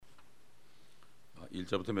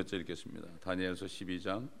1절부터 몇 절 읽겠습니다. 다니엘서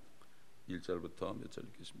 12장 1절부터 몇 절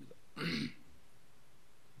읽겠습니다.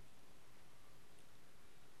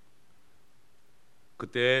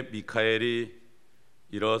 그때 미카엘이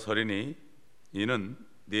일어서리니 이는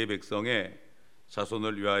네 백성의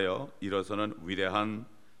자손을 위하여 일어서는 위대한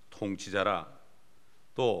통치자라.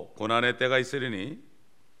 또 고난의 때가 있으리니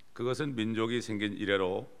그것은 민족이 생긴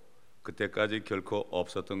이래로 그때까지 결코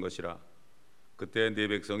없었던 것이라. 그때 네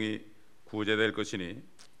백성이 구제될 것이니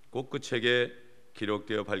곧 그 책에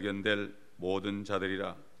기록되어 발견될 모든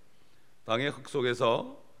자들이라. 땅의 흙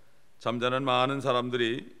속에서 잠자는 많은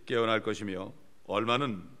사람들이 깨어날 것이며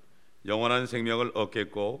얼마는 영원한 생명을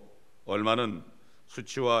얻겠고 얼마는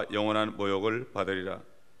수치와 영원한 모욕을 받으리라.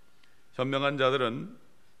 현명한 자들은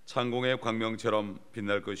창공의 광명처럼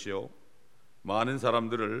빛날 것이요 많은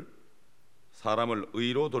사람을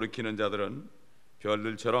의로 돌이키는 자들은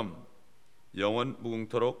별들처럼 영원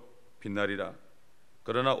무궁토록 빛나리라.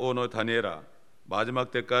 그러나 오 너 다니엘아, 마지막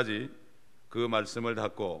때까지 그 말씀을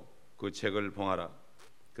닫고 그 책을 봉하라.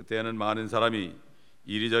 그때에는 많은 사람이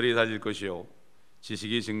이리저리 다닐 것이요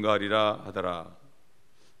지식이 증가하리라 하더라.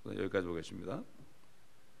 여기까지 보겠습니다.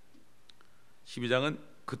 12장은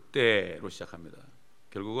그때로 시작합니다.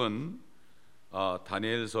 결국은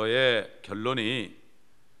다니엘서의 결론이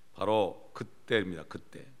바로 그때입니다.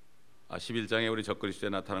 그때 11장에 우리 적그리스도에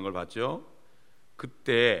나타난 걸 봤죠.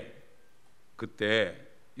 그때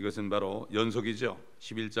이것은 바로 연속이죠.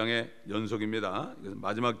 11장의 연속입니다. 이것은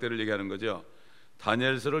마지막 때를 얘기하는 거죠.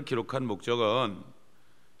 다니엘서를 기록한 목적은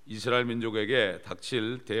이스라엘 민족에게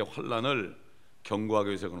닥칠 대환란을 경고하기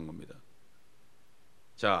위해서 그런 겁니다.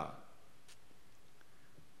 자,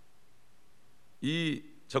 이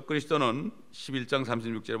적그리스도는 11장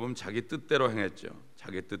 36절에 보면 자기 뜻대로 행했죠.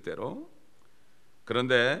 자기 뜻대로.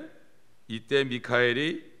 그런데 이때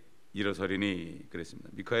미카엘이 일어서리니 그랬습니다.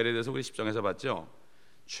 미카엘에 대해서 우리 10장에서 봤죠.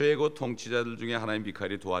 최고 통치자들 중에 하나인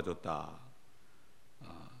미카엘이 도와줬다.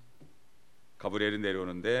 가브리엘이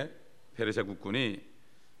내려오는데 페르시아 국군이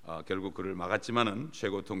결국 그를 막았지만은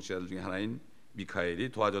최고 통치자들 중에 하나인 미카엘이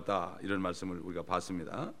도와줬다. 이런 말씀을 우리가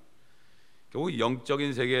봤습니다. 결국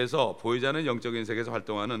영적인 세계에서 보이지 않는 영적인 세계에서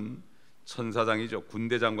활동하는 천사장이죠.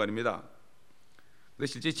 군대 장관입니다. 근데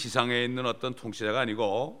실제 지상에 있는 어떤 통치자가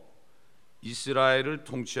아니고 이스라엘을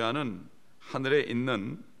통치하는 하늘에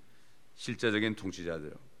있는 실제적인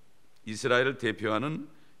통치자들, 이스라엘을 대표하는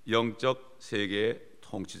영적 세계의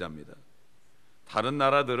통치자입니다. 다른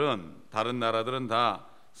나라들은 다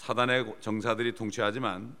사단의 정사들이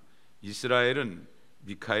통치하지만 이스라엘은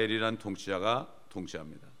미카엘이란 통치자가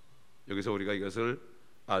통치합니다. 여기서 우리가 이것을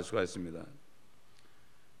알 수가 있습니다.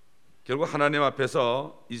 결국 하나님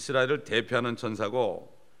앞에서 이스라엘을 대표하는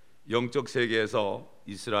천사고 영적 세계에서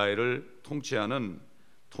이스라엘을 통치하는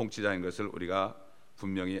통치자인 것을 우리가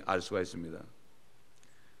분명히 알 수가 있습니다.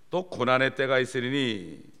 또 고난의 때가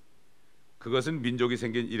있으리니 그것은 민족이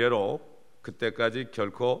생긴 이래로 그때까지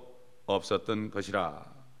결코 없었던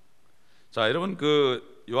것이라. 자, 여러분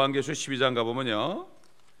그 요한계시록 12장 가보면요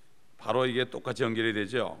바로 이게 똑같이 연결이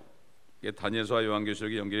되죠. 이게 다니엘서와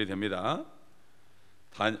요한계시록이 연결이 됩니다.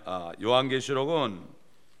 요한계시록은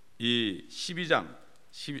이 12장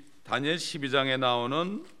다니엘 12장에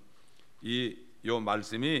나오는 요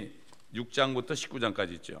말씀이 6장부터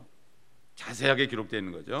 19장까지 있죠. 자세하게 기록되어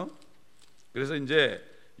있는 거죠. 그래서 이제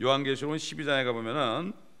요한계시록은 12장에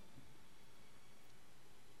가보면은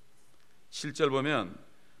 7절 보면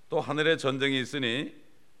또 하늘에 전쟁이 있으니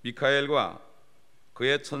미카엘과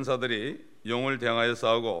그의 천사들이 용을 대항하여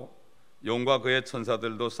싸우고 용과 그의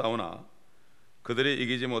천사들도 싸우나 그들이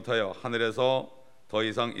이기지 못하여 하늘에서 더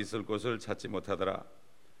이상 있을 곳을 찾지 못하더라.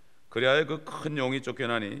 그리하여 그 큰 용이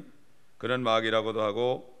쫓겨나니 그는 마귀라고도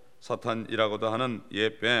하고 사탄이라고도 하는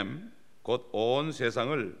옛뱀 곧 온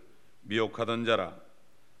세상을 미혹하던 자라.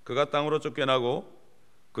 그가 땅으로 쫓겨나고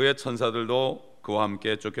그의 천사들도 그와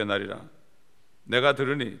함께 쫓겨나리라. 내가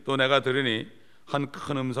들으니 한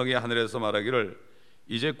큰 음성이 하늘에서 말하기를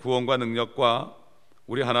이제 구원과 능력과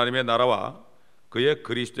우리 하나님의 나라와 그의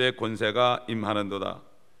그리스도의 권세가 임하는도다.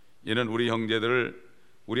 이는 우리 형제들을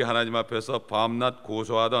우리 하나님 앞에서 밤낮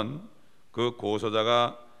고소하던 그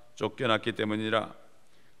고소자가 쫓겨났기 때문이라.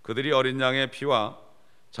 그들이 어린 양의 피와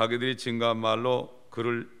자기들이 증거한 말로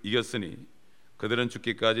그를 이겼으니 그들은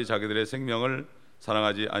죽기까지 자기들의 생명을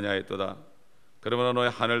사랑하지 아니하였도다. 그러므로 너희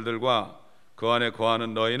하늘들과 그 안에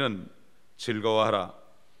거하는 너희는 즐거워하라.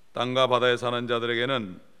 땅과 바다에 사는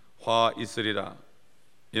자들에게는 화 있으리라.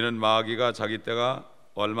 이는 마귀가 자기 때가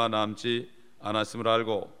얼마 남지 않았음을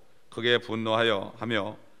알고 크게 분노하여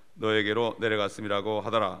하며 너에게로 내려갔음이라고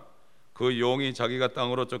하더라. 그 용이 자기가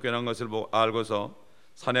땅으로 쫓겨난 것을 알고서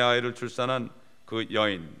사내 아이를 출산한 그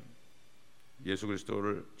여인, 예수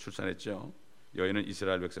그리스도를 출산했죠. 여인은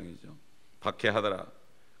이스라엘 백성이죠. 박해하더라.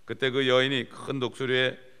 그때 그 여인이 큰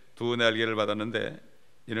독수리의 두 날개를 받았는데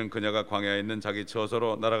이는 그녀가 광야에 있는 자기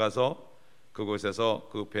처소로 날아가서 그곳에서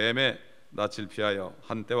그 뱀의 낯을 피하여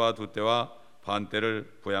한 때와 두 때와 반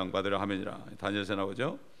때를 부양받으려 함이니라. 다니엘서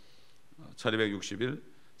나오죠. 1260일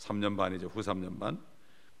 3년 반이죠. 후 3년 반.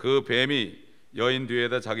 그 뱀이 여인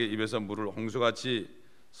뒤에다 자기 입에서 물을 홍수같이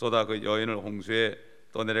쏟아 그 여인을 홍수에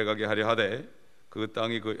떠내려가게 하려 하되 그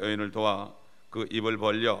땅이 그 여인을 도와 그 입을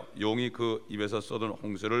벌려 용이 그 입에서 쏟은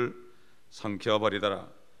홍수를 삼켜버리더라.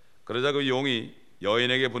 그러자 그 용이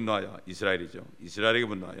여인에게 분노하여, 이스라엘이죠, 이스라엘에게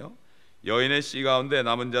분노하여 여인의 씨 가운데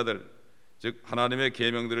남은 자들, 즉 하나님의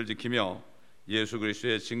계명들을 지키며 예수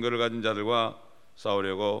그리스도의 증거를 가진 자들과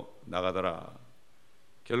싸우려고 나가더라.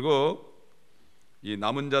 결국 이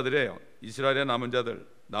남은 자들이에요. 이스라엘의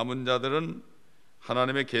남은 자들은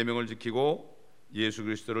하나님의 계명을 지키고 예수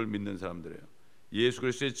그리스도를 믿는 사람들이에요. 예수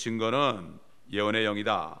그리스도의 증거는 예언의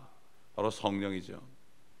영이다. 바로 성령이죠.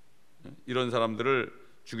 이런 사람들을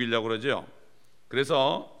죽이려고 그러죠.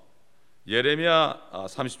 그래서 예레미야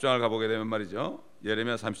 30장을 가보게 되면 말이죠.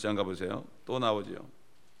 예레미야 30장 가보세요. 또 나오죠.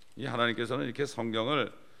 이 하나님께서는 이렇게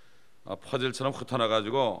성경을 퍼즐처럼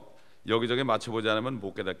흩어놔가지고 여기저기 맞춰보지 않으면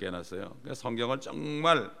못 깨닫게 해놨어요. 그러니까 성경을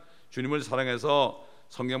정말 주님을 사랑해서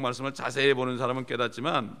성경 말씀을 자세히 보는 사람은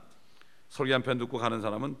깨닫지만 설교 한 편 듣고 가는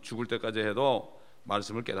사람은 죽을 때까지 해도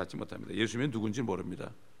말씀을 깨닫지 못합니다. 예수님이 누군지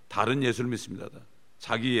모릅니다. 다른 예수를 믿습니다.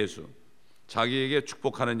 자기 예수, 자기에게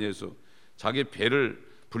축복하는 예수, 자기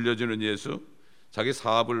배를 불려주는 예수, 자기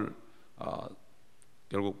사업을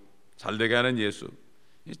결국 잘되게 하는 예수,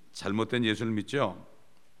 잘못된 예수를 믿죠.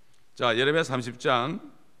 자, 예레미야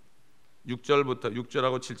 30장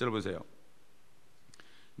 6절하고 7절 보세요.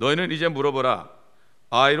 너희는 이제 물어보라.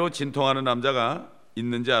 아이로 진통하는 남자가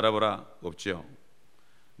있는지 알아보라. 없지요.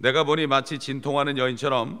 내가 보니 마치 진통하는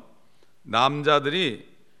여인처럼 남자들이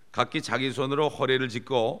각기 자기 손으로 허리를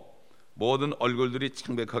짚고 모든 얼굴들이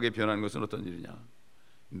창백하게 변하는 것은 어떤 일이냐.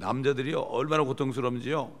 남자들이 얼마나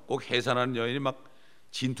고통스러운지요. 꼭 해산하는 여인이 막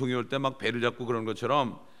진통이 올 때 막 배를 잡고 그런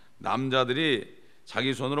것처럼 남자들이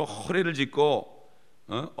자기 손으로 허리를 짚고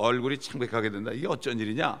얼굴이 창백하게 된다. 이게 어쩐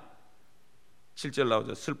일이냐. 7절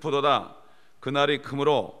나오죠. 슬프도다. 그날이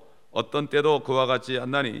크므로 어떤 때도 그와 같지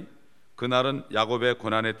않나니 그날은 야곱의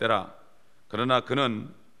고난의 때라. 그러나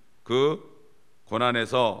그는 그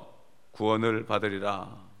고난에서 구원을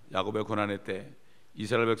받으리라. 야곱의 고난의 때,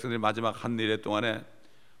 이스라엘 백성들이 마지막 한 일의 동안에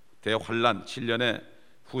대환란 7년에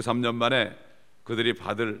후 3년 만에 그들이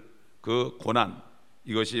받을 그 고난,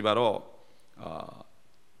 이것이 바로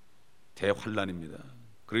대환란입니다.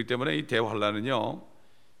 그렇기 때문에 이 대환란은요,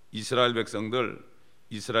 이스라엘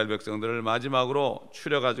백성들을 마지막으로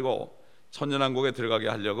추려가지고 천년왕국에 들어가게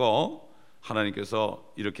하려고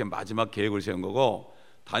하나님께서 이렇게 마지막 계획을 세운 거고,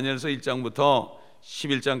 다니엘서 1장부터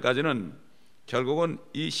 11장까지는 결국은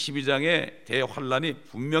이 12장의 대환란이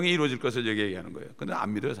분명히 이루어질 것을 얘기하는 거예요. 근데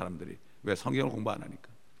안 믿어요, 사람들이. 왜? 성경을 공부 안 하니까.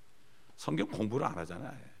 성경 공부를 안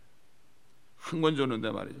하잖아요. 한 권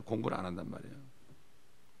줬는데 말이죠, 공부를 안 한단 말이에요.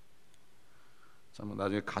 참,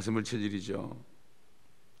 나중에 가슴을 칠 일이죠.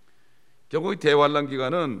 결국 이 대환란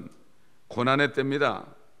기간은 고난의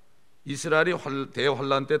때입니다. 이스라엘이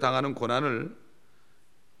대환란 때 당하는 고난을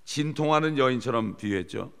진통하는 여인처럼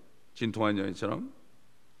비유했죠. 진통하는 여인처럼.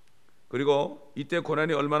 그리고 이때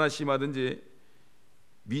고난이 얼마나 심하든지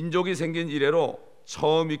민족이 생긴 이래로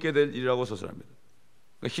처음 있게 될 일이라고 서술합니다.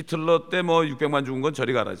 그러니까 히틀러 때 뭐 600만 죽은 건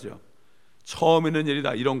저리 가라죠. 처음 있는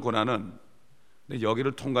일이다, 이런 고난은. 근데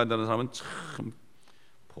여기를 통과한다는 사람은 참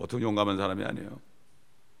보통 용감한 사람이 아니에요.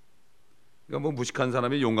 그러니까 뭐 무식한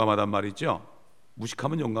사람이 용감하단 말이죠.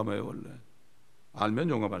 무식하면 용감해요. 원래 알면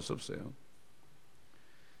용감할 수 없어요.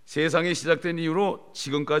 세상이 시작된 이후로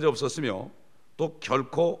지금까지 없었으며 또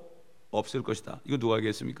결코 없을 것이다. 이거 누가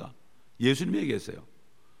얘기했습니까? 예수님이 얘기했어요.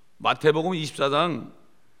 마태복음 24장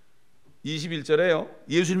 21절에요.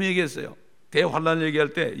 예수님이 얘기했어요. 대환란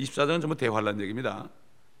얘기할 때 24장은 전부 대환란 얘기입니다.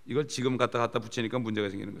 이걸 지금 갖다 붙이니까 문제가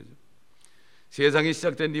생기는 거죠. 세상이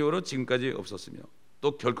시작된 이후로 지금까지 없었으며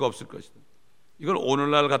또 결코 없을 것이다. 이걸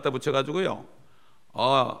오늘날 갖다 붙여가지고요,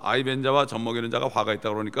 아이 벤 자와 젖 먹이는 자가 화가 있다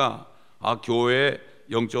그러니까 교회에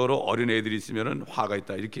영적으로 어린 애들이 있으면 화가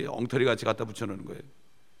있다, 이렇게 엉터리 같이 갖다 붙여놓는 거예요.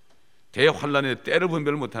 대환란의 때를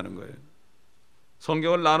분별을 못하는 거예요.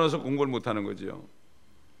 성경을 나눠서 공부를 못하는 거죠.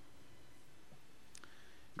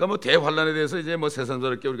 그러니까 뭐 대환란에 대해서 이제 뭐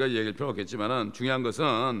새삼스럽게 우리가 얘기할 필요는 없겠지만은 중요한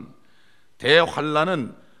것은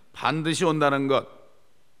대환란은 반드시 온다는 것,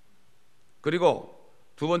 그리고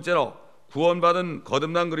두 번째로 구원받은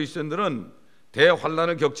거듭난 그리스도인들은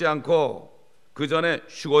대환란을 겪지 않고 그 전에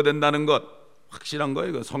휴거된다는 것, 확실한 거예요.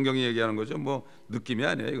 이거 성경이 얘기하는 거죠. 뭐 느낌이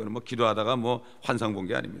아니에요. 이거는 뭐 기도하다가 뭐 환상 본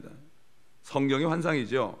게 아닙니다. 성경이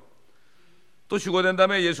환상이죠. 또 휴거된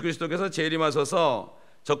다음에 예수 그리스도께서 재림하셔서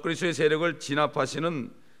적그리스도의 세력을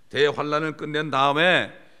진압하시는 대환란을 끝낸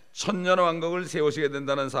다음에 천년 왕국을 세우시게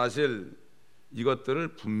된다는 사실,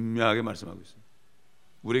 이것들을 분명하게 말씀하고 있습니다.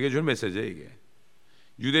 우리에게 주는 메시지예요. 이게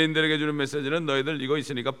유대인들에게 주는 메시지는 너희들 이거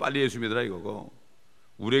있으니까 빨리 예수 믿으라 이거고,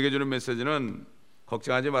 우리에게 주는 메시지는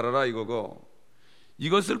걱정하지 말아라 이거고,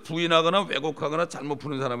 이것을 부인하거나 왜곡하거나 잘못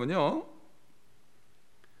푸는 사람은요,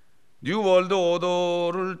 뉴 월드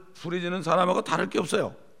오더를 부리지는 사람하고 다를 게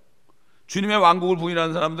없어요. 주님의 왕국을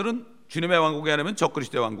부인하는 사람들은 주님의 왕국이 아니면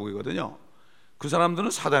적그리스도의 왕국이거든요. 그 사람들은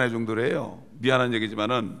사단의 종들이에요. 미안한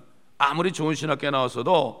얘기지만은 아무리 좋은 신학교에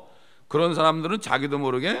나왔어도 그런 사람들은 자기도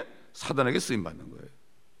모르게 사단에게 쓰임 받는 거예요.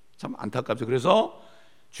 참 안타깝죠. 그래서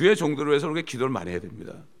주의 종들을 위해서 그렇게 기도를 많이 해야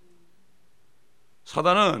됩니다.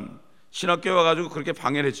 사단은 신학교에 와가지고 그렇게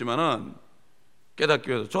방해를 했지만은 깨닫기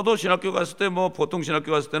위해서, 저도 신학교 갔을 때 뭐 보통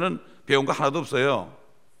신학교 갔을 때는 배운 거 하나도 없어요.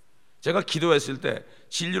 제가 기도했을 때,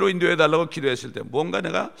 진리로 인도해 달라고 기도했을 때 뭔가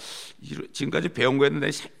내가 지금까지 배운 거였는데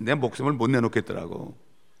내 목숨을 못 내놓겠더라고.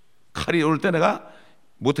 칼이 올 때 내가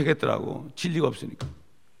못 하겠더라고. 진리가 없으니까.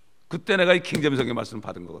 그때 내가 이 킹제임스 성경 말씀을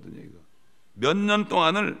받은 거거든요. 이거 몇 년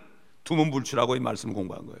동안을 두문불출하고 이 말씀을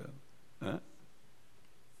공부한 거예요. 예?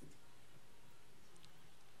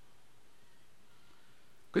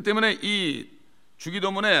 그 때문에 이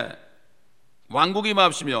주기도문에 왕국이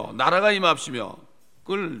임합시며 나라가 임합시며,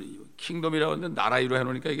 그걸 킹덤이라고 하는데 나라이로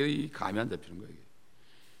해놓으니까 이게 감이 안 잡히는 거예요.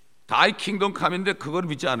 다 이 킹덤 감인데 그걸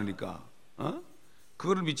믿지 않으니까,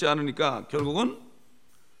 그거를 믿지 않으니까 결국은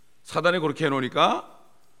사단이 그렇게 해놓으니까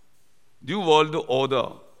뉴 월드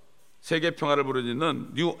오더, 세계 평화를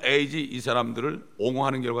부르짖는 뉴 에이지, 이 사람들을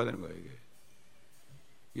옹호하는 결과가 되는 거예요.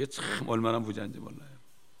 이게 참 얼마나 무지한지 몰라요.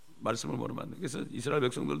 말씀을 모르면 안 돼. 그래서 이스라엘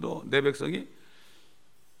백성들도 내 백성이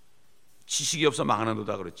지식이 없어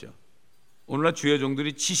망하는도다 그랬죠. 오늘날 주의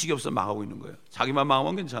종들이 지식이 없어 망하고 있는 거예요. 자기만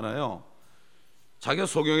망하면 괜찮아요. 자기가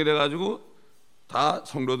소경이 돼가지고 다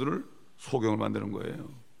성도들을 소경을 만드는 거예요.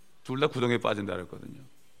 둘 다 구덩이에 빠진다 그랬거든요.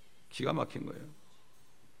 기가 막힌 거예요.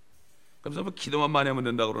 그래서 뭐 기도만 많이 하면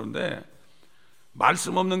된다고 그러는데,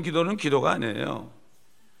 말씀 없는 기도는 기도가 아니에요.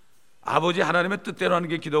 아버지 하나님의 뜻대로 하는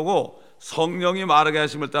게 기도고, 성령이 말하게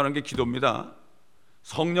하심을 따르는 게 기도입니다.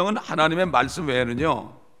 성령은 하나님의 말씀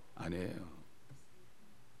외에는요 아니에요.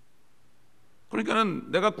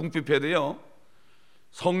 그러니까는 내가 궁핍해도요,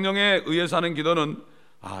 성령에 의해서 하는 기도는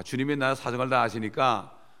주님이 나 사정을 다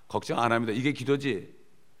아시니까 걱정 안 합니다, 이게 기도지.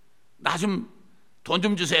 나 좀 돈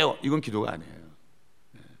좀 주세요, 이건 기도가 아니에요.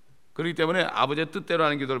 그렇기 때문에 아버지의 뜻대로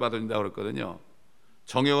하는 기도를 받아준다고 그랬거든요.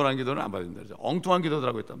 정욕을 하는 기도는 안 받아준다 그러죠. 엉뚱한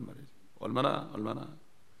기도들하고 있단 말이죠. 얼마나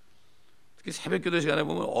특히 새벽 기도 시간에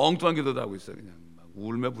보면 엉뚱한 기도도 하고 있어요. 그냥 막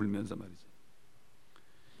울며 불면서 말이죠.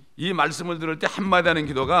 이 말씀을 들을 때 한마디 하는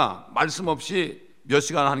기도가 말씀 없이 몇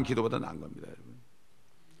시간 하는 기도보다 나은 겁니다, 여러분.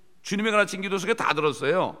 주님이 가르친 기도 속에 다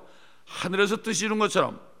들었어요. 하늘에서 뜻이 이룬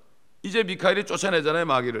것처럼 이제 미카엘이 쫓아내잖아요,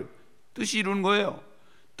 마귀를. 뜻이 이루는 거예요.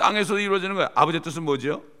 땅에서도 이루어지는 거예요. 아버지의 뜻은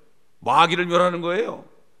뭐죠? 마귀를 멸하는 거예요.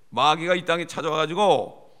 마귀가 이 땅에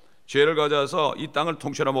찾아와가지고 죄를 가져와서 이 땅을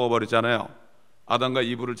통째로 먹어버렸잖아요. 아담과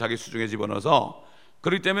이브를 자기 수중에 집어넣어서.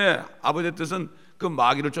 그렇기 때문에 아버지의 뜻은 그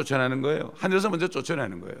마귀를 쫓아내는 거예요. 하늘에서 먼저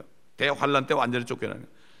쫓아내는 거예요. 대환란 때 완전히 쫓겨나는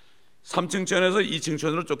거예요. 3층 천에서 2층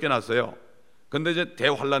천으로 쫓겨났어요. 근데 이제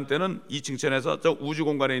대환란 때는 2층 천에서 저 우주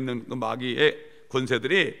공간에 있는 그 마귀의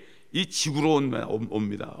권세들이 이 지구로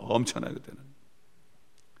옵니다. 엄청나요. 그때는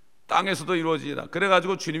땅에서도 이루어지다.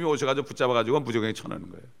 그래가지고 주님이 오셔가지고 붙잡아가지고 무저갱에 쳐넣는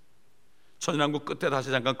거예요. 천연왕국 끝에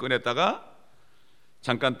다시 잠깐 꺼냈다가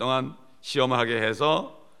잠깐 동안 시험하게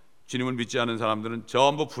해서 주님을 믿지 않은 사람들은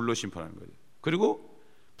전부 불로 심판하는 거죠. 그리고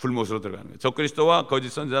불못으로 들어가는 거예요. 적그리스도와 거짓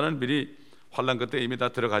선지자는 미리 환란 끝에 이미 다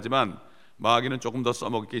들어가지만 마귀는 조금 더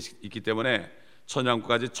써먹을 게 있기 때문에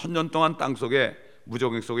천연왕국까지 1000년 동안 땅 속에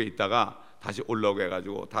무저갱 속에 있다가 다시 올라오게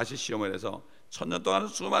해가지고 다시 시험을 해서 1000년 동안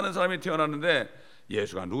수많은 사람이 태어났는데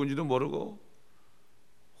예수가 누군지도 모르고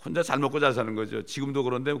혼자 잘 먹고 잘 사는 거죠. 지금도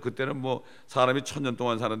그런데 그때는 뭐 사람이 1000년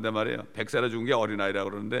동안 사는데 말이에요. 100살에 죽은 게 어린아이라고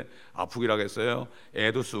그러는데 아프기라고 했어요.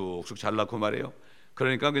 애도 쑥쑥 잘 낳고 말이에요.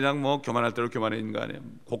 그러니까 그냥 뭐 교만할 대로 교만해 있는 거 아니에요.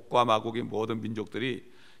 곡과 마곡이 모든 민족들이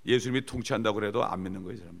예수님이 통치한다고 그래도 안 믿는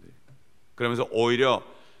거예요, 사람들이. 그러면서 오히려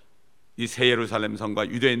이 새 예루살렘 성과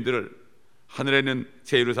유대인들을, 하늘에 있는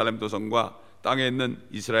새 예루살렘 도성과 땅에 있는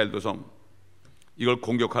이스라엘 도성, 이걸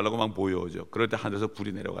공격하려고 막 모여오죠. 그럴 때 하늘에서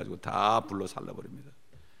불이 내려가지고 다 불로 살라버립니다.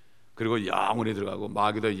 그리고 영원히 들어가고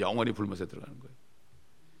마귀도 영원히 불못에 들어가는 거예요.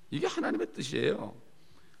 이게 하나님의 뜻이에요.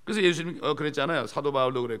 그래서 예수님이 그랬잖아요. 사도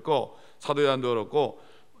바울도 그랬고 사도 요한도 그랬고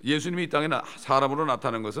예수님이 이 땅에 사람으로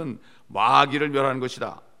나타난 것은 마귀를 멸하는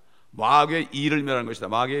것이다. 마귀의 일을 멸하는 것이다.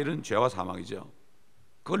 마귀의 일은 죄와 사망이죠.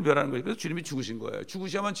 그걸 멸하는 거예요. 그래서 주님이 죽으신 거예요.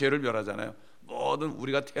 죽으셔야만 죄를 멸하잖아요. 모든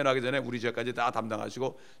우리가 태어나기 전에 우리 죄까지 다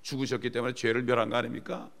담당하시고 죽으셨기 때문에 죄를 멸한 거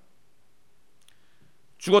아닙니까?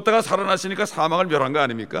 죽었다가 살아나시니까 사망을 멸한 거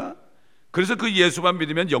아닙니까? 그래서 그 예수만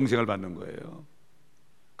믿으면 영생을 받는 거예요.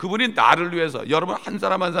 그분이 나를 위해서, 여러분 한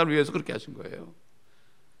사람 한 사람을 위해서 그렇게 하신 거예요.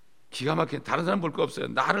 기가 막힌, 다른 사람 볼 거 없어요.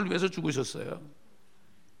 나를 위해서 죽으셨어요.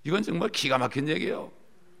 이건 정말 기가 막힌 얘기예요.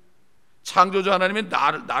 창조주 하나님이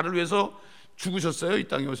나를 위해서 죽으셨어요. 이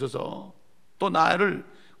땅에 오셔서 또 나를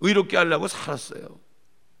의롭게 하려고 살았어요.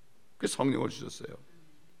 그 성령을 주셨어요.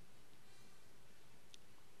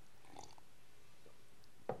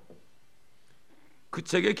 그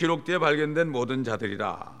책에 기록되어 발견된 모든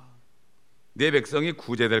자들이라 내 백성이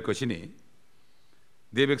구제될 것이니,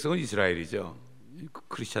 내 백성은 이스라엘이죠.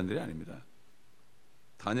 크리스찬들이 아닙니다.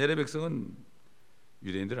 다니엘의 백성은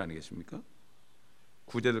유대인들 아니겠습니까?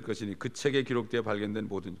 구제될 것이니 그 책에 기록되어 발견된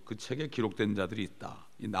모든, 그 책에 기록된 자들이 있다.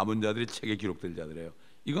 이 남은 자들이 책에 기록될 자들이에요.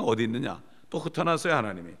 이건 어디 있느냐? 또 흩어놨어요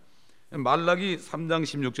하나님이. 말라기 3장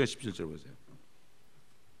 16절 17절 보세요.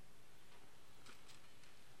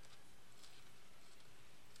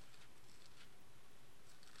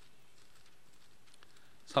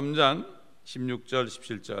 3장 16절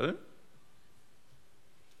 17절.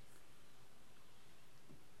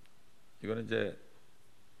 이거는 이제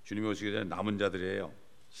주님이 오시기 전에 남은 자들이에요.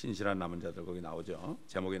 신실한 남은 자들, 거기 나오죠.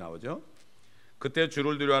 제목이 나오죠. 그때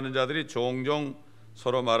주를 두려워하는 자들이 종종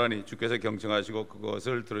서로 말하니 주께서 경청하시고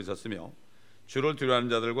그것을 들으셨으며 주를 두려워하는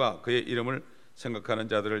자들과 그의 이름을 생각하는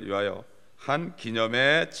자들을 위하여 한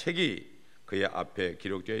기념의 책이 그의 앞에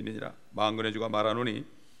기록되어 있느니라. 만군의 주가 말하노니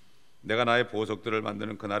내가 나의 보석들을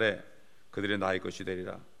만드는 그날에 그들이 나의 것이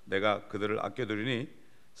되리라. 내가 그들을 아껴두리니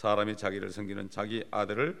사람이 자기를 섬기는 자기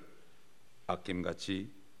아들을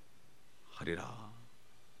아낌같이 하리라.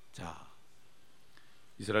 자,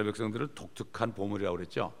 이스라엘 백성들은 독특한 보물이라고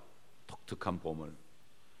그랬죠. 독특한 보물.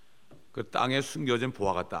 그 땅에 숨겨진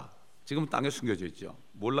보화 같다. 지금 땅에 숨겨져 있죠.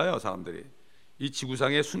 몰라요 사람들이. 이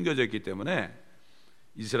지구상에 숨겨져 있기 때문에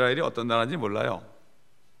이스라엘이 어떤 나라인지 몰라요.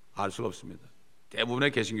 알 수가 없습니다.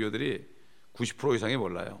 대부분의 개신교들이 90% 이상이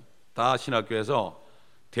몰라요. 다 신학교에서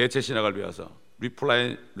대체 신학을 배워서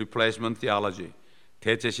replacement theology,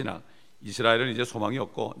 대체 신학. 이스라엘은 이제 소망이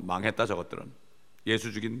없고 망했다. 저것들은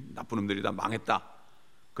예수 죽인 나쁜 놈들이 다 망했다.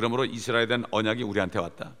 그러므로 이스라엘에 대한 언약이 우리한테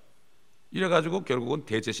왔다. 이래가지고 결국은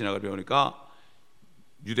대체 신학을 배우니까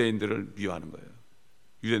유대인들을 미워하는 거예요.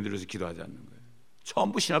 유대인들을 위해서 기도하지 않는 거예요.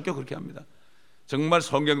 전부 신학교 그렇게 합니다. 정말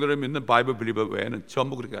성경들을 믿는 바이블 빌리버 외에는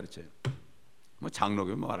전부 그렇게 가르쳐요. 뭐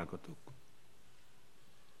장로교면 말할 것도 없고.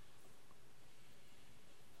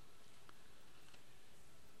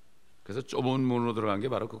 그래서 좁은 문으로 들어간 게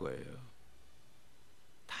바로 그거예요.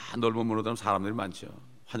 다 넓은 문으로 들어가면 사람들이 많죠.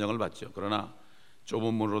 환영을 받죠. 그러나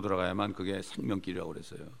좁은 문으로 들어가야만 그게 생명길이라고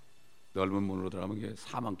그랬어요. 넓은 문으로 들어가면 그게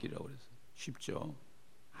사망길이라고 그랬어요. 쉽죠.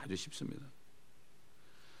 아주 쉽습니다.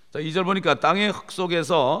 자, 2절 보니까 땅의 흙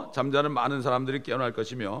속에서 잠자는 많은 사람들이 깨어날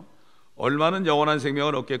것이며 얼마는 영원한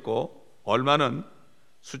생명을 얻겠고 얼마는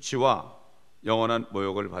수치와 영원한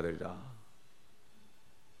모욕을 받으리라.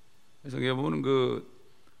 성경에 보면 그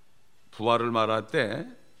부활을 말할 때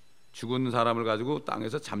죽은 사람을 가지고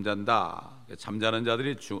땅에서 잠잔다. 잠자는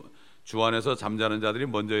자들이 주 안에서 잠자는 자들이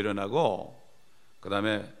먼저 일어나고 그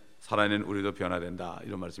다음에 살아있는 우리도 변화된다.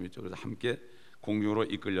 이런 말씀이 있죠. 그래서 함께 공중으로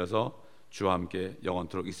이끌려서 주와 함께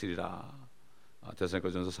영원토록 있으리라.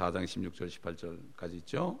 데살로니가전서 4장 16절 18절까지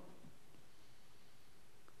있죠.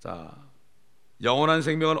 자, 영원한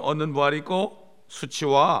생명을 얻는 부활이 있고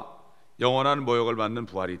수치와 영원한 모욕을 받는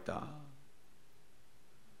부활이 있다.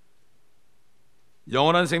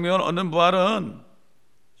 영원한 생명을 얻는 부활은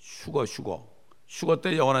휴거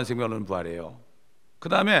때 영원한 생명을 얻는 부활이에요. 그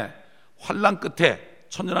다음에 환난 끝에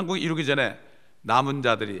천년왕국이 이루기 전에 남은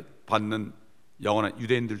자들이 받는 영원한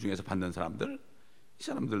유대인들 중에서 받는 사람들, 이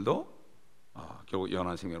사람들도 결국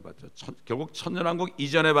영원한 생명을 받죠. 결국 천년왕국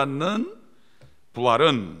이전에 받는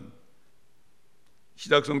부활은,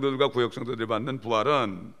 시작 성도들과 구역 성도들이 받는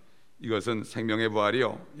부활은 이것은 생명의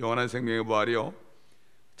부활이요, 영원한 생명의 부활이요,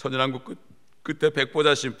 천년왕국 끝에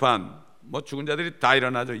백보자 심판, 뭐 죽은 자들이 다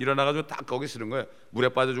일어나죠. 일어나가지고 딱 거기 쓰는 거예요. 물에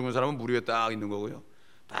빠져 죽은 사람은 물 위에 딱 있는 거고요.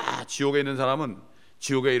 다 지옥에 있는 사람은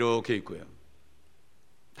지옥에 이렇게 있고요.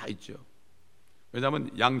 다 있죠.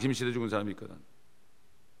 왜냐하면 양심시대 죽은 사람이 있거든.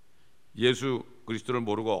 예수 그리스도를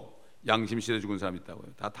모르고 양심시대 죽은 사람이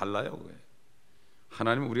있다고요. 다 달라요. 그게.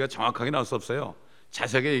 하나님은 우리가 정확하게 나올 수 없어요.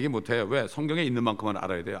 자세하게 얘기 못해요. 왜? 성경에 있는 만큼만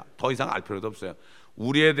알아야 돼요. 더 이상 알 필요도 없어요.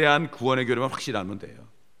 우리에 대한 구원의 교리만 확실히 알면 돼요.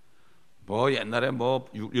 뭐 옛날에 뭐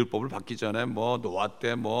율법을 받기 전에 뭐 노아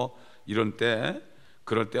때 뭐 이런 때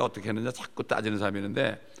그럴 때 어떻게 했느냐 자꾸 따지는 사람이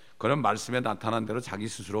있는데, 그런 말씀에 나타난 대로 자기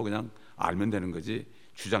스스로 그냥 알면 되는 거지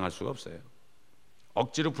주장할 수가 없어요.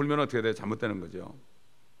 억지로 풀면 어떻게 돼? 잘못되는 거죠.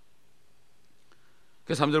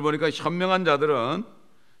 그 3절 보니까 현명한 자들은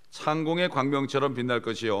창공의 광명처럼 빛날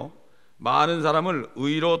것이요 많은 사람을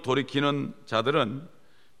의로 돌이키는 자들은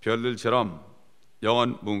별들처럼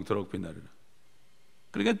영원 무궁토록 빛나리라.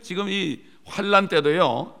 그러니까 지금 이 환난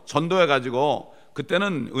때도요, 전도해 가지고,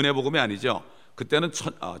 그때는 은혜 복음이 아니죠. 그때는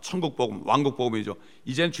천국 복음, 왕국 복음이죠.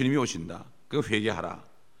 이제는 주님이 오신다. 그거 회개하라.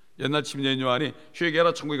 옛날 침례인 요한이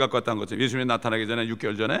회개하라 천국이 가까이 왔다는 것처럼, 예수님이 나타나기 전에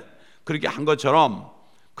 6개월 전에 그렇게 한 것처럼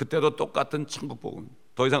그때도 똑같은 천국 복음,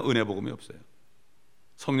 더 이상 은혜 복음이 없어요.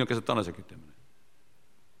 성령께서 떠나셨기 때문에.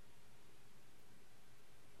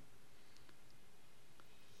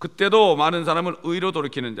 그때도 많은 사람을 의로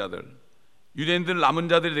돌이키는 자들, 유대인들 남은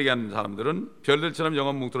자들이 되게 하는 사람들은 별들처럼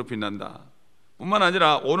영원 뭉토록 빛난다. 뿐만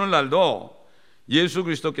아니라 오늘날도 예수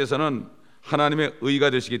그리스도께서는 하나님의 의가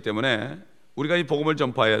되시기 때문에 우리가 이 복음을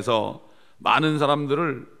전파해서 많은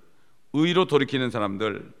사람들을 의로 돌이키는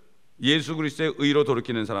사람들, 예수 그리스도의 의로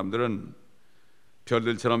돌이키는 사람들은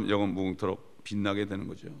별들처럼 영원 무궁토록 빛나게 되는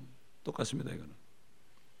거죠. 똑같습니다. 이거는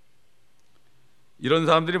이런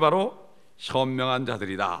사람들이 바로 현명한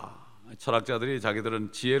자들이다. 철학자들이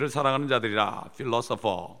자기들은 지혜를 사랑하는 자들이라,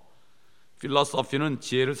 필로소피는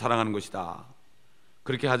지혜를 사랑하는 것이다.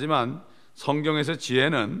 그렇게 하지만 성경에서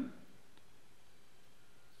지혜는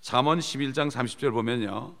잠언 11장 30절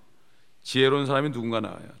보면요, 지혜로운 사람이 누군가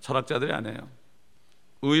나와요. 철학자들이 아니에요.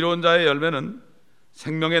 의로운 자의 열매는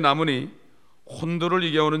생명의 나무니 혼두를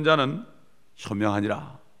이겨오는 자는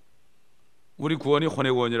현명하니라. 우리 구원이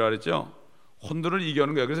혼의 구원이라 그랬죠. 혼두를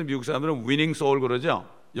이겨오는 거예요. 그래서 미국 사람들은 위닝 소울 그러죠.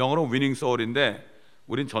 영어로 위닝 소울인데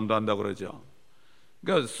우린 전도한다고 그러죠.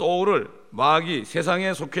 그러니까 소울을, 마귀,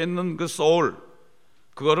 세상에 속해 있는 그 소울,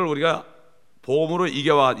 그거를 우리가 복음으로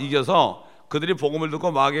이겨서 그들이 복음을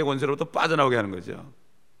듣고 마귀의 권세로부터 빠져나오게 하는 거죠.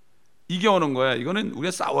 이겨오는 거야. 이거는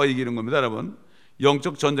우리가 싸워 이기는 겁니다, 여러분.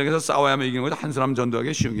 영적 전쟁에서 싸워야만 이기는 거죠. 한 사람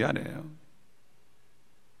전도하기 쉬운 게 아니에요.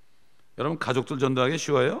 여러분, 가족들 전도하기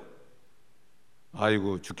쉬워요?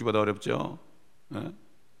 아이고, 죽기보다 어렵죠. 네?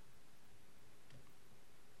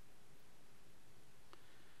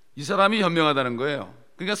 이 사람이 현명하다는 거예요.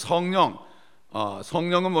 그러니까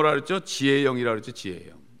성령은 뭐라 그랬죠? 지혜의 영이라 그랬죠. 지혜의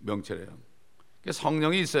영, 명철의 영. 그러니까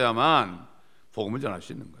성령이 있어야만 복음을 전할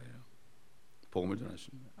수 있는 거예요. 복음을 전할 수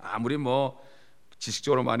있는 거예요. 아무리 뭐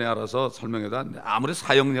지식적으로 많이 알아서 설명해도 안 돼. 아무리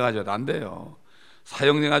사형령 가져도 안 돼요.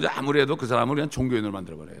 사형령 가지고 아무리 해도 그 사람을 그냥 종교인으로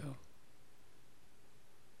만들어버려요.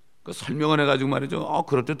 그 설명을 해가지고 말이죠.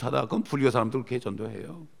 그럴듯하다. 그럼 불교 사람들 그렇게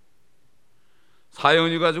전도해요.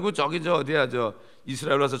 사형이 가지고 저 어디야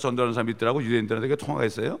이스라엘 와서 전도하는 사람이 있더라고. 유대인들한테 그게 통화가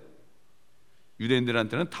있어요.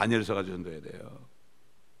 유대인들한테는 다니엘서 가지고 전도해야 돼요.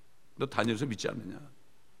 너 다니엘서 믿지 않느냐?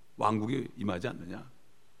 왕국이 임하지 않느냐?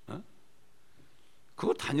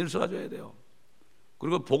 그거 다니엘서 가져야 돼요.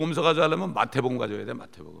 그리고 복음서 가져가려면 마태복음 가져야 돼.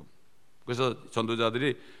 마태복음. 그래서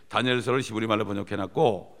전도자들이 다니엘서를 히브리 말로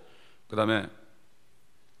번역해놨고, 그 다음에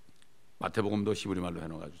마태복음도 히브리 말로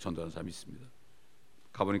해놔가지고 전도하는 사람이 있습니다.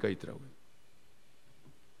 가보니까 있더라고요.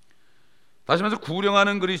 다시 말해서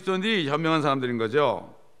구령하는 그리스도인들이 현명한 사람들인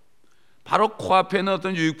거죠. 바로 코앞에 있는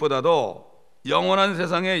어떤 유익보다도 영원한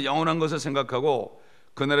세상에 영원한 것을 생각하고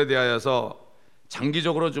그날에 대하여서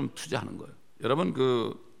장기적으로 좀 투자하는 거예요. 여러분,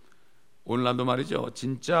 오늘날도 말이죠,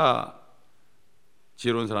 진짜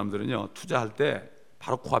지혜로운 사람들은요, 투자할 때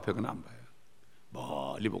바로 코앞에 안 봐요.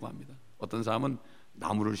 멀리 보고 합니다. 어떤 사람은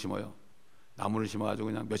나무를 심어요. 나무를 심어가지고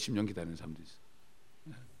그냥 몇십 년 기다리는 사람도 있어요.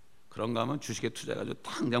 그런가 하면 주식에 투자해가지고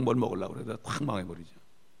당장 뭘 먹으려고 그러다가 확 망해버리죠.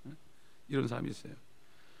 이런 사람이 있어요.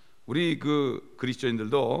 우리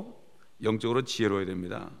그리스도인들도 영적으로 지혜로워야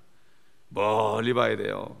됩니다. 멀리 봐야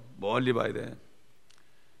돼요. 멀리 봐야 돼.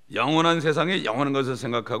 영원한 세상에 영원한 것을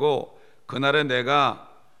생각하고 그날에 내가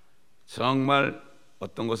정말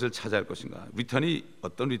어떤 것을 차지할 것인가,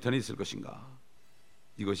 어떤 리턴이 있을 것인가,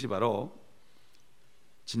 이것이 바로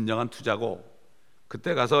진정한 투자고,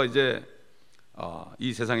 그때 가서 이제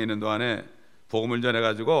이 세상에 있는 동안에 복음을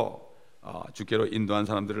전해가지고 주께로 인도한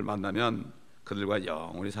사람들을 만나면 그들과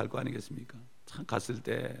영원히 살 거 아니겠습니까? 참 갔을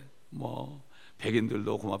때 뭐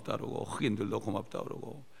백인들도 고맙다 그러고, 흑인들도 고맙다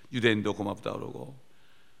그러고, 유대인도 고맙다 그러고,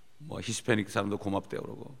 뭐 히스패닉 사람도 고맙다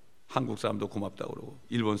그러고, 한국 사람도 고맙다 그러고,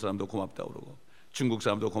 일본 사람도 고맙다 그러고, 중국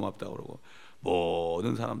사람도 고맙다 그러고,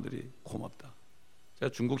 모든 사람들이 고맙다. 제가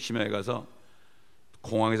중국 심야에 가서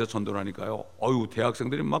공항에서 전도를 하니까요,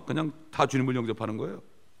 대학생들이 막 그냥 다 주님을 영접하는 거예요.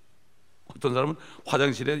 어떤 사람은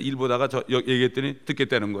화장실에 일 보다가 저 얘기했더니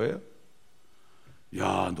듣겠다는 거예요.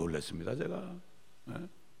 야, 놀랐습니다. 제가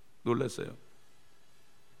놀랐어요.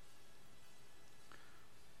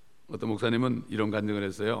 어떤 목사님은 이런 간증을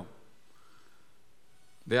했어요.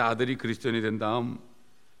 내 아들이 그리스도인이 된 다음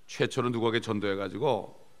최초로 누구에게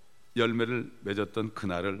전도해가지고 열매를 맺었던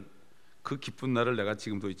그날을, 그 기쁜 날을 내가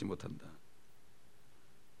지금도 잊지 못한다.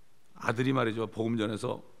 아들이 말이죠, 복음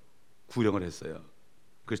전해서 구령을 했어요.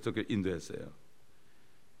 그리스도께 인도했어요.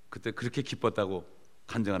 그때 그렇게 기뻤다고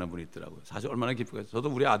간증하는 분이 있더라고요. 사실 얼마나 기쁠까요? 저도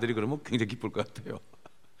우리 아들이 그러면 굉장히 기쁠 것 같아요.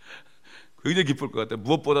 굉장히 기쁠 것 같아요.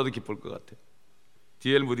 무엇보다도 기쁠 것 같아요.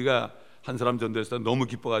 D.L. 무디가 한 사람 전도했을 때 너무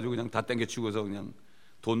기뻐가지고 그냥 다 땡겨치고서 그냥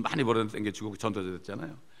돈 많이 벌었는데 땡겨치고 전도자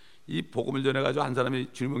됐잖아요. 이 복음을 전해가지고 한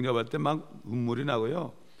사람이 주님 응답할 때 막 눈물이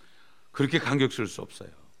나고요. 그렇게 감격스러울 수 없어요.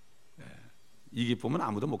 이 기쁨은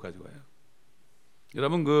아무도 못 가지고 와요.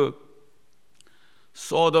 여러분, 그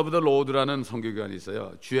Sword of the Lord라는 선교기관이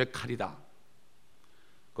있어요. 주의 칼이다.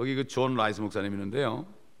 거기 그 존 라이스 목사님이 있는데요.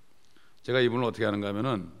 제가 이분을 어떻게 하는가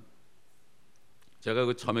하면은, 제가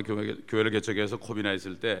그 처음에 교회를 개척해서 코비나에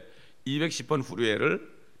있을 때 210번 후류회를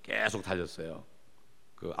계속 달렸어요.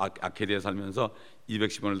 그 아케디에 살면서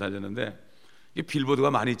 210번을 달렸는데, 이게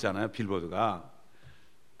빌보드가 많이 있잖아요. 빌보드가.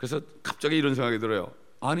 그래서 갑자기 이런 생각이 들어요.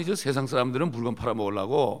 아니, 저 세상 사람들은 물건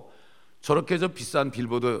팔아먹으려고 저렇게 저 비싼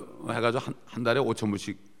빌보드 해가지고 한 달에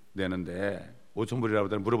 5,000불씩 내는데,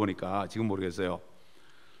 5,000불이라고 물어보니까 지금 모르겠어요.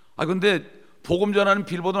 아, 근데 복음 전하는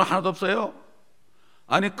빌보드는 하나도 없어요.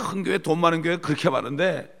 아니, 큰 교회, 돈 많은 교회 그렇게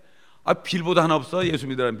많은데, 아, 빌보드 하나 없어. 예수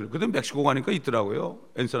믿으라는 빌보드. 근데 멕시코 가니까 있더라고요.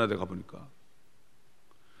 엔세나데 가보니까.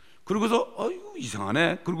 그러고서 아유,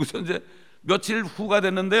 이상하네. 그러고서 이제 며칠 후가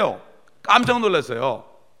됐는데요, 깜짝 놀랐어요.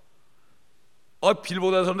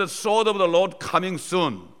 빌보드에 썼는데 Sword of the Lord coming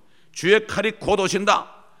soon, 주의 칼이 곧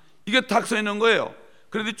오신다, 이게 딱 써 있는 거예요.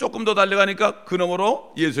 그런데 조금 더 달려가니까 그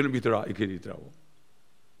너머로 예수를 믿으라, 이렇게 되더라고.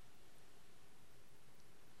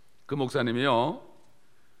 그 목사님이요,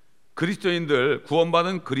 그리스도인들,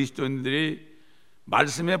 구원받은 그리스도인들이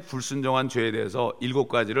말씀에 불순종한 죄에 대해서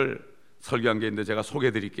 7가지를 설교한 게 있는데 제가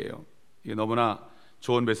소개해 드릴게요. 이게 너무나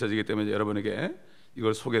좋은 메시지이기 때문에 여러분에게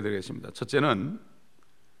이걸 소개해 드리겠습니다. 첫째는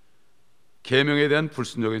계명에 대한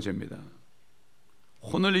불순종의 죄입니다.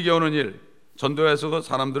 혼을 이겨오는 일, 전도에서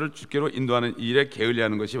사람들을 주께로 인도하는 일에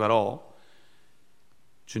게을리하는 것이 바로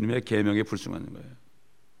주님의 계명에 불순종하는 거예요.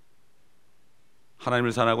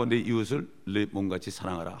 하나님을 사랑하고 내 이웃을 내 몸같이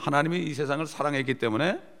사랑하라. 하나님이 이 세상을 사랑했기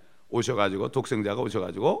때문에 오셔가지고, 독생자가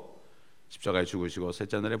오셔가지고 십자가에 죽으시고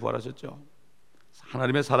셋째 날에 부활하셨죠.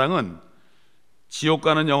 하나님의 사랑은 지옥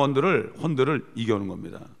가는 영혼들을, 혼들을 이겨오는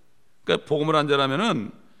겁니다. 그러니까 복음을 안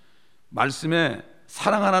전하면은 말씀에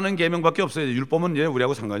사랑하라는 계명밖에 없어요. 율법은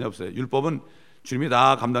우리하고 상관이 없어요. 율법은 주님이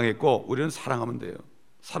다 감당했고 우리는 사랑하면 돼요.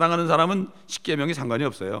 사랑하는 사람은 십계명이 상관이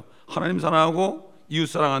없어요. 하나님 사랑하고 이웃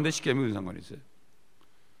사랑하는데 십계명이 상관이 있어요.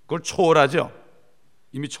 그걸 초월하죠.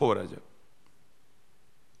 이미 초월하죠.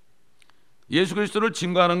 예수 그리스도를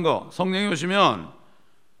증거하는 거, 성령이 오시면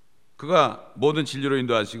그가 모든 진리로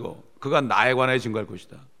인도하시고 그가 나에 관하여 증거할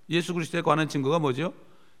것이다. 예수 그리스도에 관한 증거가 뭐죠?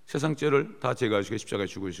 세상 죄를 다 제거하시고 십자가에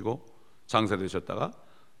죽으시고 장사되셨다가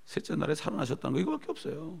셋째 날에 살아나셨다는 거, 이거밖에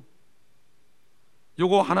없어요.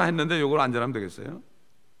 요거 하나 했는데 요걸 안 전하면 되겠어요?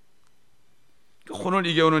 혼을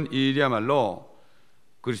이겨오는 일이야말로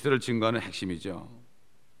그리스도를 증거하는 핵심이죠.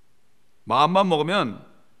 마음만 먹으면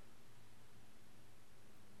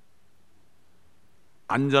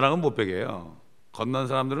안전하면 못 베겨요. 건넌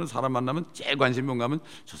사람들은 사람 만나면 제일 관심이 뭔가 하면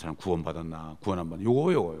저 사람 구원받았나, 구원 안 받았나,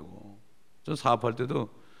 요거. 전 사업할 때도,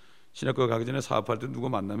 신학교 가기 전에 사업할 때 누구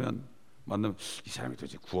만나면 이 사람이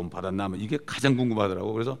도대체 구원받았나 하면 이게 가장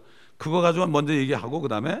궁금하더라고. 그래서 그거 가지고 먼저 얘기하고 그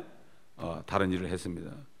다음에 다른 일을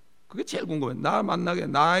했습니다. 그게 제일 궁금해. 나 만나게,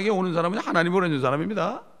 나에게 오는 사람은 하나님 보내준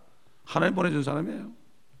사람입니다. 하나님 보내준 사람이에요.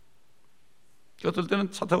 어떨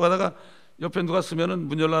때는 차 타고 가다가 옆에 누가 쓰면은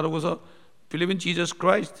문 열라고 해서 Believe in Jesus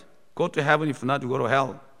Christ, go to heaven, if not, you go to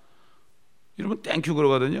hell. 이러면 땡큐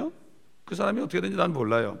그러거든요. 그 사람이 어떻게 되는지 난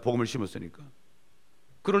몰라요. 복음을 심었으니까.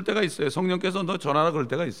 그럴 때가 있어요. 성령께서 너 전하라 그럴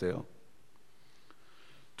때가 있어요.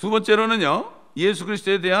 두 번째로는요, 예수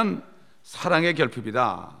그리스도에 대한 사랑의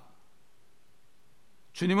결핍이다.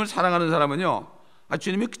 주님을 사랑하는 사람은요,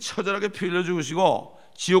 주님이 처절하게 피 흘려 죽으시고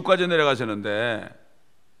지옥까지 내려가셨는데,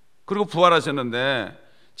 그리고 부활하셨는데,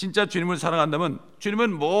 진짜 주님을 사랑한다면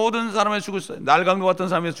주님은 모든 사람에 죽으셨어요. 날강도 같은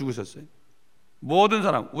사람에 죽으셨어요. 모든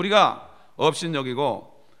사람, 우리가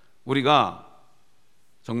업신여기고 우리가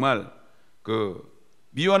정말 그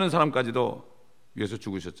미워하는 사람까지도 위해서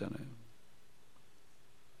죽으셨잖아요.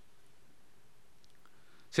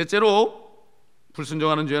 셋째로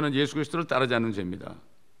불순종하는 죄는 예수 그리스도를 따르지 않는 죄입니다.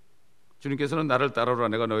 주님께서는 나를 따르라,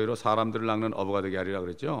 내가 너희로 사람들을 낚는 어부가 되게 하리라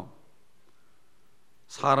그랬죠.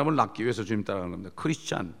 사람을 낳기 위해서 주님 따라가는 겁니다.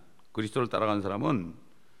 크리스찬, 그리스도를 따라가는 사람은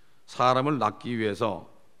사람을 낳기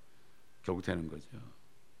위해서 결국 되는 거죠.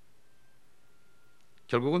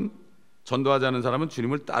 결국은 전도하지 않는 사람은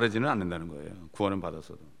주님을 따르지는 않는다는 거예요. 구원은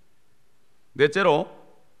받았어도. 넷째로,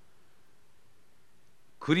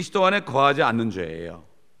 그리스도 안에 거하지 않는 죄예요.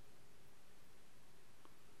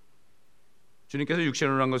 주님께서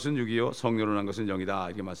육신으로 한 것은 육이요 성령으로 한 것은 영이다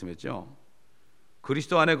이렇게 말씀했죠.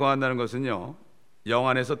 그리스도 안에 거한다는 것은요, 영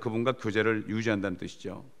안에서 그분과 교제를 유지한다는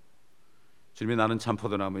뜻이죠. 주님이 나는 참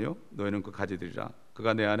포도나무요 너희는 그 가지들이라.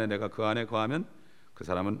 그가 내 안에 내가 그 안에 거하면 그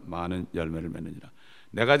사람은 많은 열매를 맺느니라.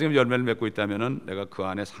 내가 지금 열매를 맺고 있다면은 내가 그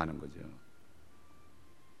안에 사는 거죠.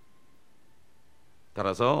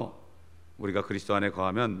 따라서 우리가 그리스도 안에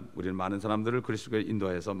거하면 우리는 많은 사람들을 그리스도에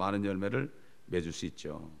인도해서 많은 열매를 맺을 수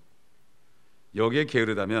있죠. 여기에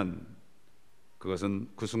게으르다면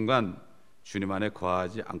그것은 그 순간 주님 안에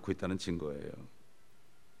거하지 않고 있다는 증거예요.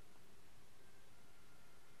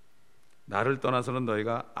 나를 떠나서는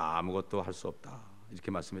너희가 아무것도 할 수 없다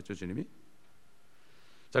이렇게 말씀했죠, 주님이.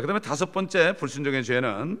 자, 그 다음에 다섯 번째 불순종의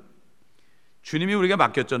죄는 주님이 우리에게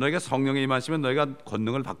맡겼죠. 너희가 성령에 임하시면 너희가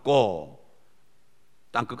권능을 받고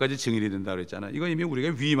땅끝까지 증인이 된다고 그랬잖아요. 이거 이미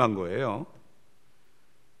우리가 위임한 거예요.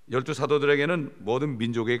 12사도들에게는 모든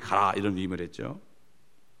민족에게 가라 이런 위임을 했죠.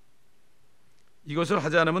 이것을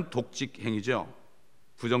하지 않으면 독직 행위죠.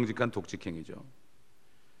 부정직한 독직 행위죠.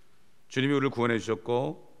 주님이 우리를 구원해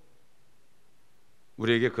주셨고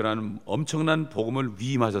우리에게 그러한 엄청난 복음을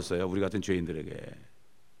위임하셨어요. 우리 같은 죄인들에게.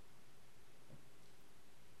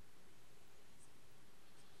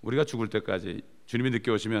 우리가 죽을 때까지, 주님이 늦게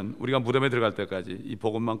오시면 우리가 무덤에 들어갈 때까지 이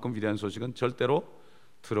복음만큼 위대한 소식은 절대로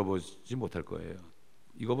들어보지 못할 거예요.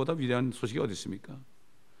 이거보다 위대한 소식이 어디 있습니까?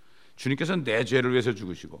 주님께서는 내 죄를 위해서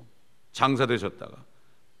죽으시고 장사되셨다가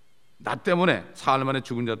나 때문에 사흘 만에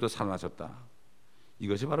죽은 자도 살아나셨다.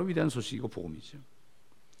 이것이 바로 위대한 소식이고 복음이죠.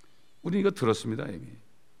 우리는 이거 들었습니다 이미.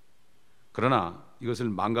 그러나 이것을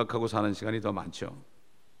망각하고 사는 시간이 더 많죠.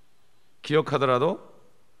 기억하더라도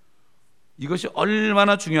이것이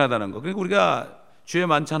얼마나 중요하다는 거. 그러니까 우리가 주의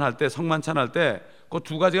만찬할 때, 성만찬할 때 그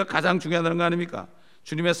두 가지가 가장 중요하다는 거 아닙니까?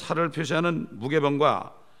 주님의 살을 표시하는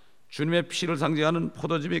무게병과 주님의 피를 상징하는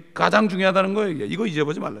포도즙이 가장 중요하다는 거예요. 이거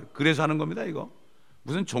잊어보지 말라요. 그래서 하는 겁니다. 이거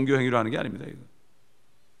무슨 종교 행위로 하는 게 아닙니다. 이거.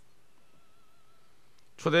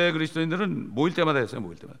 초대 그리스도인들은 모일 때마다 했어요.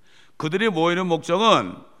 모일 때마다. 그들이 모이는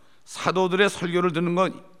목적은 사도들의 설교를 듣는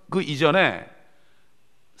것 그 이전에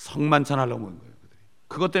성만찬 하려고 모인 거예요. 그들이.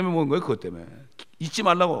 그것 때문에 모인 거예요. 그것 때문에. 잊지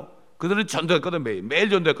말라고. 그들은 전도했거든. 매일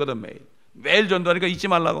전도했거든. 매일 전도하니까 잊지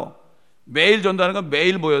말라고. 매일 전도하니까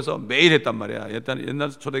매일 모여서 매일 했단 말이야. 옛날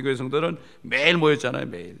초대교회 성도들은 매일 모였잖아요.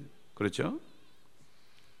 매일. 그렇죠?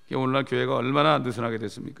 오늘날 교회가 얼마나 느슨하게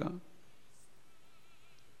됐습니까?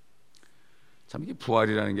 참 이게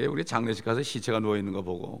부활이라는 게 우리 장례식 가서 시체가 누워 있는 거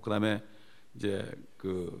보고 그다음에 이제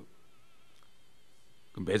그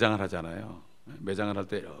매장을 하잖아요. 매장을 할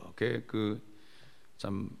때 이렇게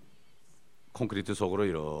참 콘크리트 속으로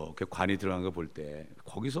이렇게 관이 들어간 거 볼 때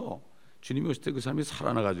거기서 주님이 오실 때 그 사람이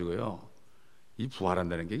살아나 가지고요. 이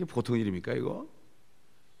부활한다는 게 이게 보통 일입니까 이거?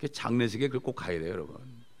 장례식에 꼭 가야 돼요, 여러분.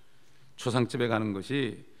 초상집에 가는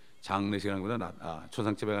것이 장례식 가는 것보다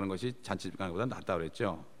초상집에 가는 것이 잔치집 가는 것보다 낫다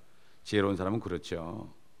그랬죠. 지혜로운 사람은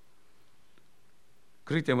그렇죠.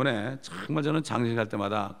 그렇기 때문에 정말 저는 장례식 할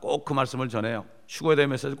때마다 꼭 그 말씀을 전해요. 휴거에 대한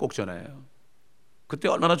메시지를 꼭 전해요. 그때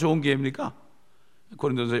얼마나 좋은 기회입니까?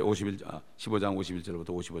 고린도전서 15장 51절부터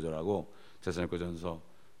 55절하고 데살로니가전서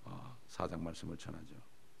 4장 말씀을 전하죠.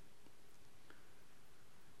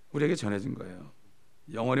 우리에게 전해진 거예요.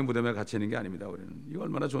 영원히 무덤에 갇혀 있는 게 아닙니다. 우리는 이거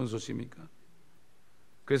얼마나 좋은 소식입니까?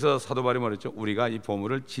 그래서 사도 바울이 말했죠. 우리가 이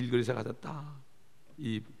보물을 질그릇에 가졌다.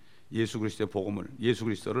 이 예수 그리스도의 복음을, 예수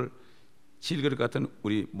그리스도를 질그릇 같은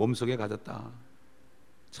우리 몸속에 가졌다.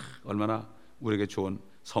 참 얼마나 우리에게 좋은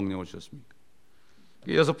성령을 주셨습니까?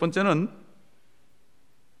 여섯 번째는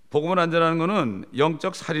복음을 안 전하는 것은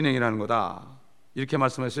영적 살인행위라는 거다. 이렇게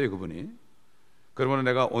말씀했어요, 그분이. 그러면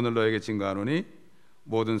내가 오늘 너에게 증거하노니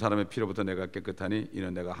모든 사람의 피로부터 내가 깨끗하니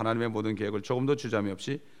이는 내가 하나님의 모든 계획을 조금도 주저함이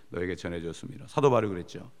없이 너에게 전해줬습니다. 사도 바울이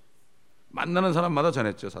그랬죠. 만나는 사람마다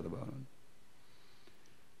전했죠. 사도 바울은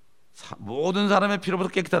모든 사람의 피로부터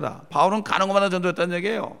깨끗하다. 바울은 가는 곳마다 전도했다는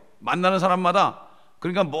얘기예요. 만나는 사람마다.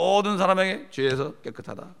 그러니까 모든 사람에게 죄에서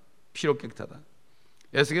깨끗하다. 피로 깨끗하다.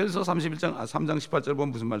 에스겔서 3장 18절 보면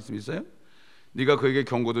무슨 말씀이 있어요? 네가 그에게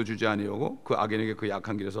경고도 주지 아니하고 그 악인에게 그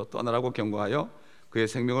약한 길에서 떠나라고 경고하여 그의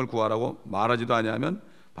생명을 구하라고 말하지도 아니하면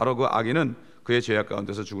바로 그 악인은 그의 죄악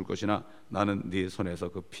가운데서 죽을 것이나 나는 네 손에서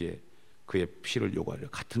그의 피를 요구하려.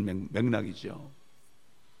 같은 맥락이죠.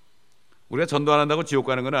 우리가 전도 안 한다고 지옥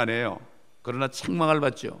가는 건 아니에요. 그러나 책망을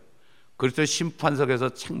받죠. 그리스도의 심판석에서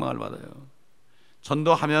책망을 받아요.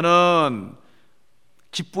 전도하면은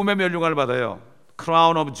기쁨의 면류관을 받아요.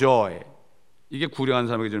 Crown of Joy. 이게 구령한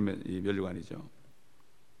사람에게 주는 이 면류관이죠.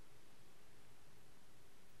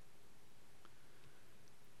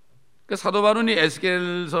 사도 바울은 이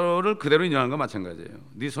에스겔서를 그대로 인용한 건 마찬가지예요.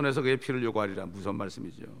 네 손에서 그의 피를 요구하리라. 무서운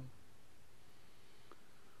말씀이죠.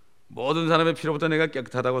 모든 사람의 피로부터 내가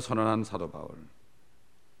깨끗하다고 선언한 사도 바울.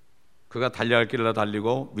 그가 달려야 할 길을 다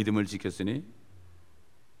달리고 믿음을 지켰으니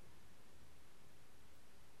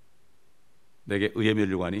내게 의의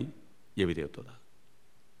면류관이 예비되었도다.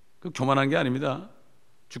 그 교만한 게 아닙니다.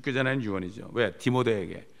 죽기 전에는 유언이죠. 왜?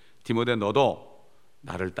 디모데에게, 디모데 너도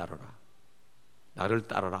나를 따르라. 나를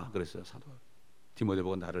따르라 그랬어요. 사도 디모데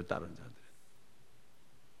보고 나를 따르는 자들.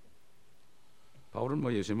 바울은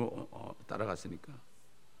뭐 예수님을 따라갔으니까.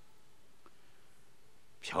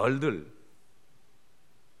 별들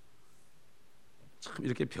참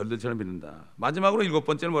이렇게 별들처럼 믿는다. 마지막으로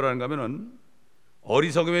 7번째는 뭐라는가 하면은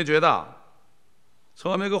어리석음의 죄다.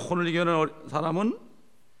 처음에 그 혼을 이겨오는 사람은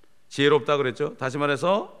지혜롭다 그랬죠. 다시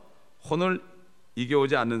말해서 혼을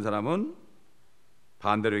이겨오지 않는 사람은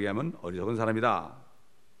반대로 얘기하면 어리석은 사람이다.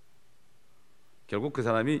 결국 그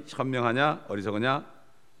사람이 현명하냐 어리석으냐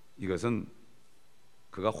이것은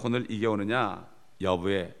그가 혼을 이겨오느냐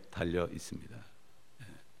여부에 달려 있습니다.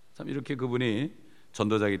 참 이렇게 그분이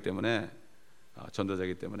전도자이기 때문에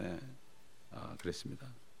그랬습니다.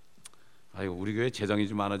 아이고 우리 교회 재정이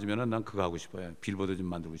좀 많아지면은 난 그거 하고 싶어요. 빌보드 좀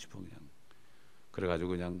만들고 싶어 그냥. 그래가지고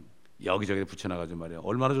그냥 여기저기 붙여놔가지고 말이야.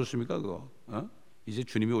 얼마나 좋습니까 그거? 이제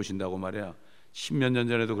주님이 오신다고 말이야. 10몇 년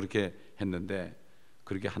전에도 그렇게 했는데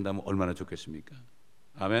그렇게 한다면 얼마나 좋겠습니까?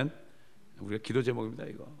 아멘. 우리가 기도 제목입니다.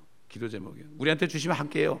 이거 기도 제목이에요. 우리한테 주시면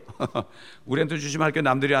할게요. 우리한테 주시면 할게.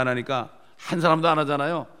 남들이 안 하니까 한 사람도 안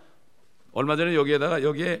하잖아요. 얼마 전에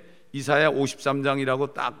여기에 이사야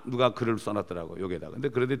 53장이라고 딱 누가 글을 써놨더라고요. 여기에다가. 근데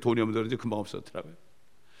그런데 돈이 없는 그런지 금방 없었더라고요.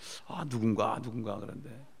 아 누군가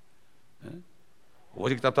그런데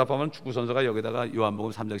오직 답답하면 축구 선수가 여기다가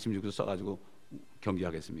요한복음 3장 16절 써가지고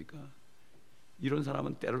경기하겠습니까? 이런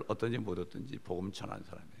사람은 때를 어떤지 못 얻든지 복음 전하는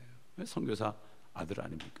사람이에요. 선교사 아들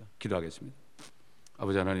아닙니까? 기도하겠습니다.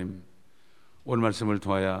 아버지 하나님, 오늘 말씀을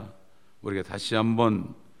통하여 우리가 다시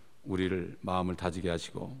한번 우리를 마음을 다지게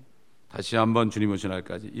하시고 다시 한번 주님 오신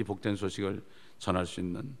날까지 이 복된 소식을 전할 수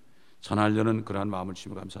있는 전하려는 그러한 마음을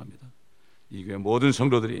주시면 감사합니다. 이 교회 모든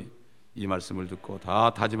성도들이 이 말씀을 듣고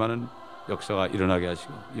다 다짐하는 역사가 일어나게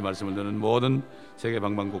하시고 이 말씀을 듣는 모든 세계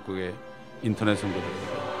방방곡곡의 인터넷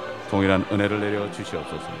성도들에게 동일한 은혜를 내려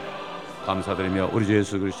주시옵소서. 감사드리며 우리 주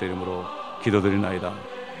예수 그리스도의 이름으로 기도드리나이다.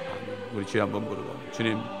 아멘. 우리 주여 한번 부르고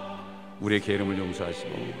주님 우리의 계름을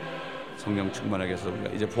용서하시고 성령 충만하게 해서 우리가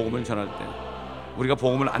이제 복음을 전할 때 우리가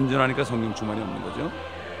복음을 안 전하니까 성령 충만이 없는 거죠.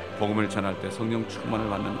 복음을 전할 때 성령 충만을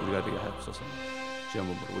받는 우리가 되게 하옵소서. 주여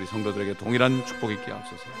한번 부르고 우리 성도들에게 동일한 축복 있게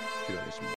하옵소서. 기도하겠습니다.